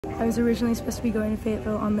I was originally supposed to be going to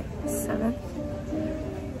Fayetteville on the 7th,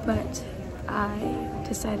 but I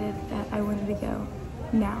decided that I wanted to go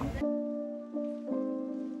now.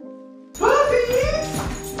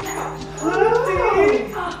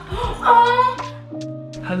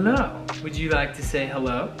 Hello. Would you like to say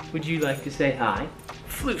hello? Would you like to say hi?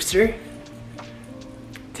 Flooster.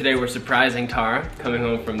 Today we're surprising Tara, coming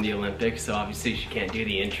home from the Olympics, so obviously she can't do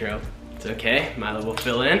the intro. It's okay, Milo will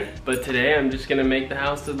fill in. But today I'm just gonna make the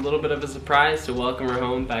house a little bit of a surprise to welcome her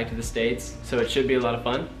home back to the States. So it should be a lot of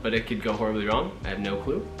fun, but it could go horribly wrong. I have no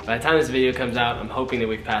clue. By the time this video comes out, I'm hoping that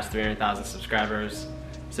we've passed 300,000 subscribers.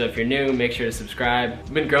 So if you're new, make sure to subscribe.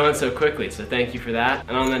 We've been growing so quickly, so thank you for that.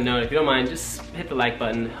 And on that note, if you don't mind, just hit the like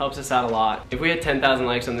button. It helps us out a lot. If we hit 10,000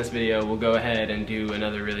 likes on this video, we'll go ahead and do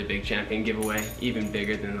another really big champion giveaway, even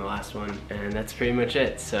bigger than the last one. And that's pretty much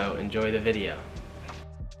it, so enjoy the video.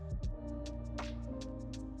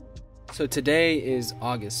 So today is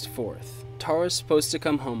August 4th. Tara's supposed to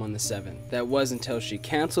come home on the 7th. That was until she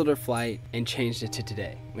canceled her flight and changed it to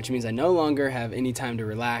today, which means I no longer have any time to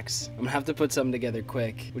relax. I'm gonna have to put something together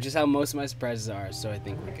quick, which is how most of my surprises are, so I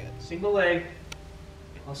think we're good. Single leg.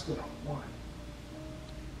 Let's go. 1,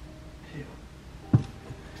 2,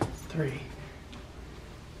 3,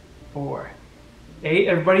 4, 8.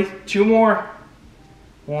 Everybody, 2 more.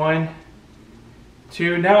 1,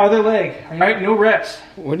 2. Now other leg. All right, no reps.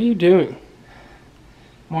 What are you doing?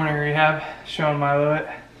 Morning rehab. Showing Milo it.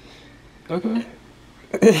 Okay.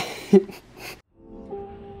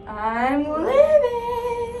 I'm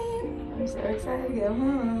living! I'm so excited to go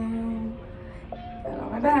home. Got all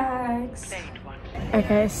my bags.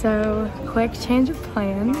 Okay, so quick change of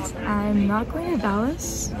plans. I'm not going to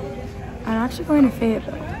Dallas. I'm actually going to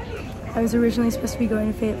Fayetteville. I was originally supposed to be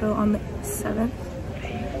going to Fayetteville on the 7th,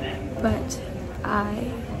 but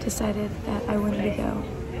I decided that I wanted to go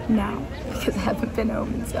now because I haven't been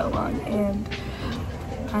home in so long, and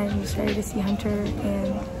I'm just ready to see Hunter,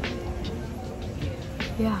 and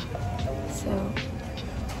yeah, so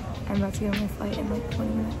I'm about to get on my flight in like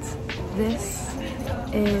 20 minutes. This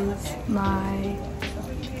is my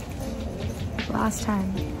last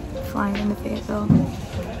time flying into Fayetteville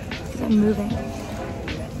because I'm moving.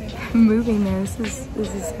 I'm moving there. This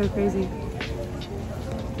is so crazy.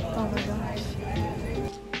 Oh my gosh.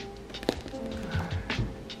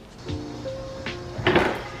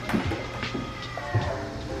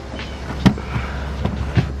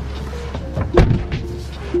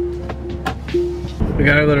 We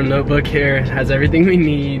got our little notebook here. It has everything we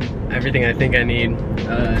need, everything I think I need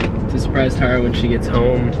to surprise Tara when she gets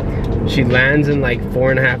home. She lands in like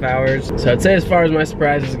 4.5 hours. So I'd say as far as my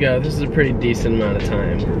surprises go, this is a pretty decent amount of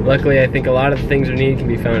time. Luckily, I think a lot of the things we need can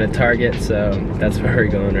be found at Target, so that's where we're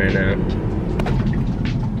going right now.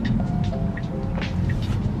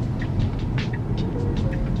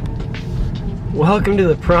 Welcome to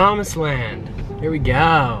the promised land. Here we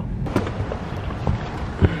go.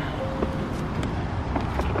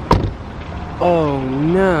 Oh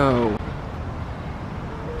no.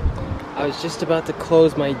 I was just about to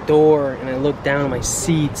close my door and I looked down at my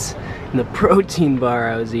seats and the protein bar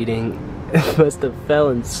I was eating must have fell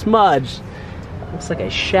and smudged. Looks like I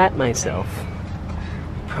shat myself.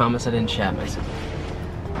 I promise I didn't shat myself.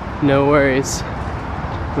 No worries.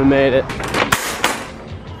 We made it.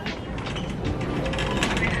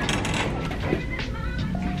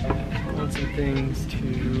 Want some things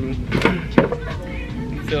to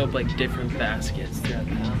fill up like different baskets throughout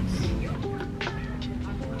the house.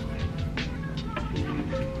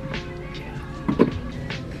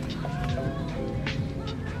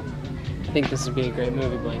 I think this would be a great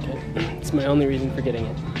movie blanket. It's my only reason for getting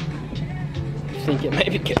it. I think it might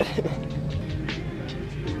be good.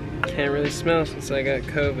 Can't really smell since I got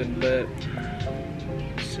COVID, but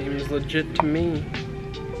seems legit to me.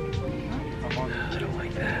 I don't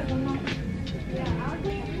like that.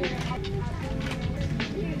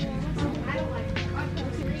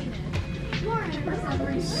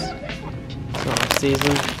 It's off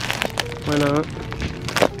season. Why not?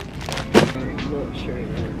 I'm not sure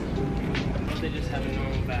yet. They just have a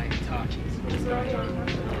normal bag of talkies. What's going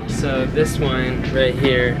on? So this wine right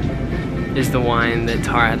here is the wine that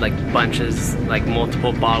Tara had like bunches, like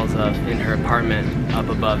multiple bottles of in her apartment up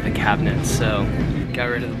above the cabinet. So got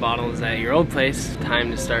rid of the bottles at your old place.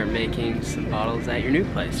 Time to start making some bottles at your new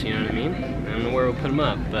place, you know what I mean? I don't know where we'll put them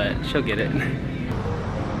up, but she'll get it.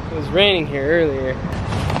 It was raining here earlier.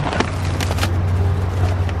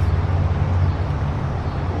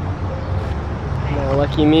 Now,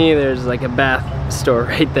 lucky me, there's like a bath store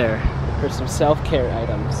right there for some self-care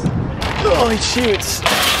items. Oh, he shoots.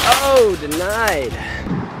 Oh, denied.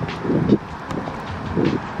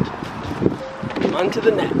 on to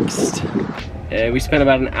the next. We spent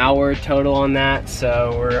about an hour total on that,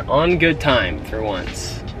 so we're on good time for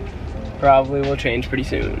once. Probably will change pretty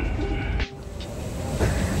soon.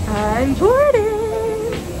 I'm boarding.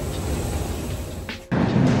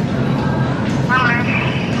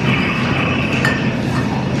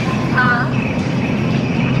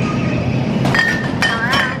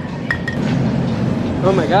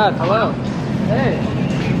 Oh my God, hello. Hey.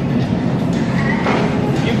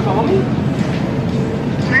 You call me?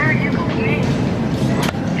 Where are you calling me?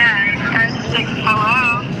 Yeah, it's like,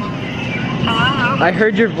 hello? Hello? I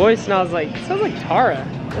heard your voice and I was like, it sounds like Tara.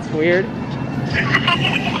 That's weird.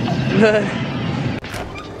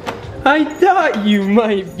 I thought you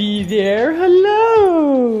might be there.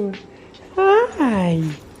 Hello. Hi.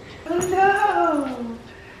 Hello.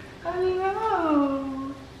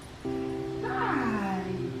 Hello. Hi.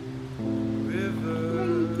 How you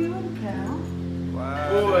doing, pal?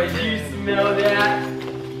 Boy, do you smell that?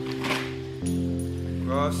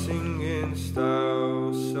 Crossing in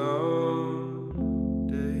style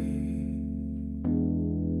someday.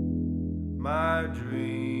 My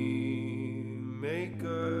dream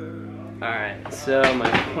maker. Alright, so my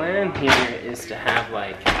plan here is to have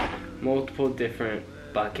like multiple different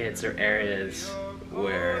buckets or areas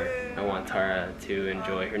where I want Tara to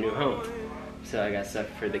enjoy her new home. So I got stuff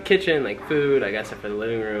for the kitchen, like food. I got stuff for the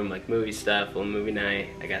living room, like movie stuff, little movie night.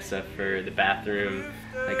 I got stuff for the bathroom,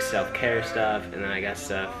 like self-care stuff. And then I got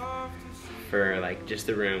stuff for like just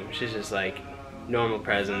the room, which is just like normal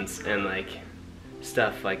presents and like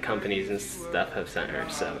stuff like companies and stuff have sent her.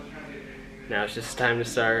 So now it's just time to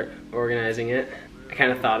start organizing it. I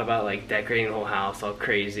kind of thought about like decorating the whole house all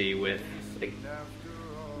crazy with like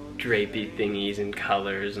drapey thingies and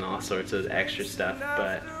colors and all sorts of extra stuff,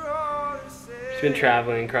 but she's been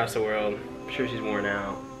traveling across the world. I'm sure she's worn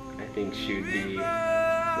out. I think she would be a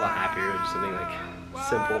lot happier with something like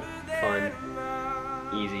simple, fun,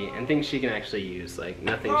 easy, and things she can actually use, like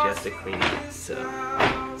nothing she has to clean up, so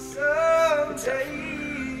good stuff.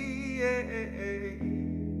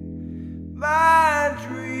 My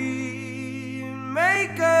dream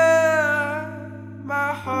maker,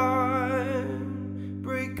 my heart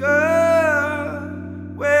breaker,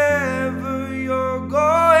 wherever you're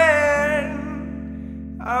going,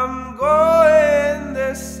 I'm going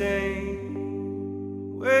the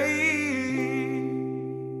same way.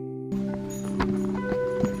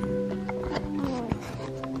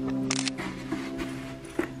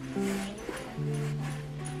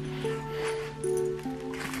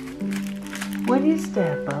 When you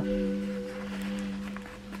step up,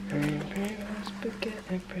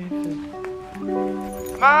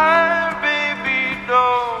 My baby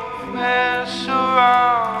don't mess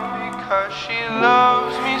around because she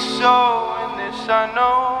loves me so, and this I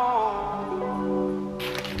know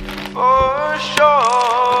for sure.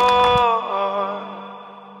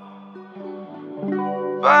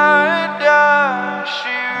 But does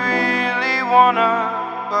she really wanna,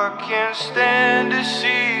 but can't stand to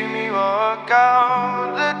see me walk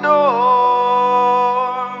out the door?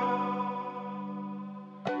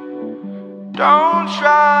 Don't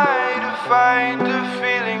try to fight the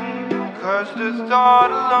feeling, cause the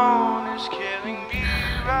thought alone is killing me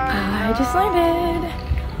right I just landed.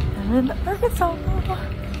 I'm in Arkansas.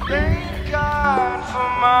 Thank God for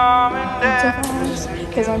mom and dad,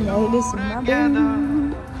 Because I know this is my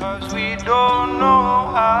baby. cause we don't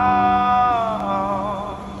know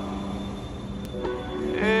how.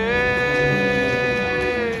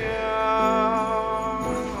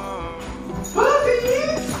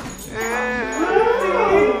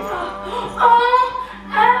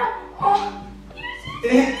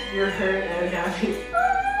 You're hurt and happy.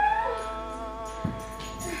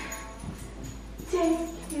 Thank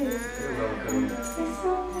you. You're welcome. It's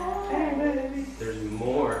so nice. There's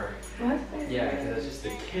more. What? Yeah, because that's just the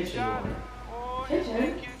kitchen one.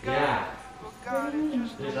 Kitchen? Yeah.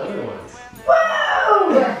 There's other ones. Whoa!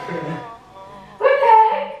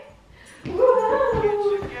 Okay. Whoa!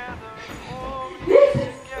 This is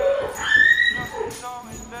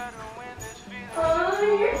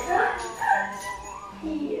oh, you're so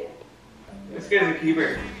yeah. This guy's a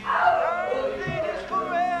keeper.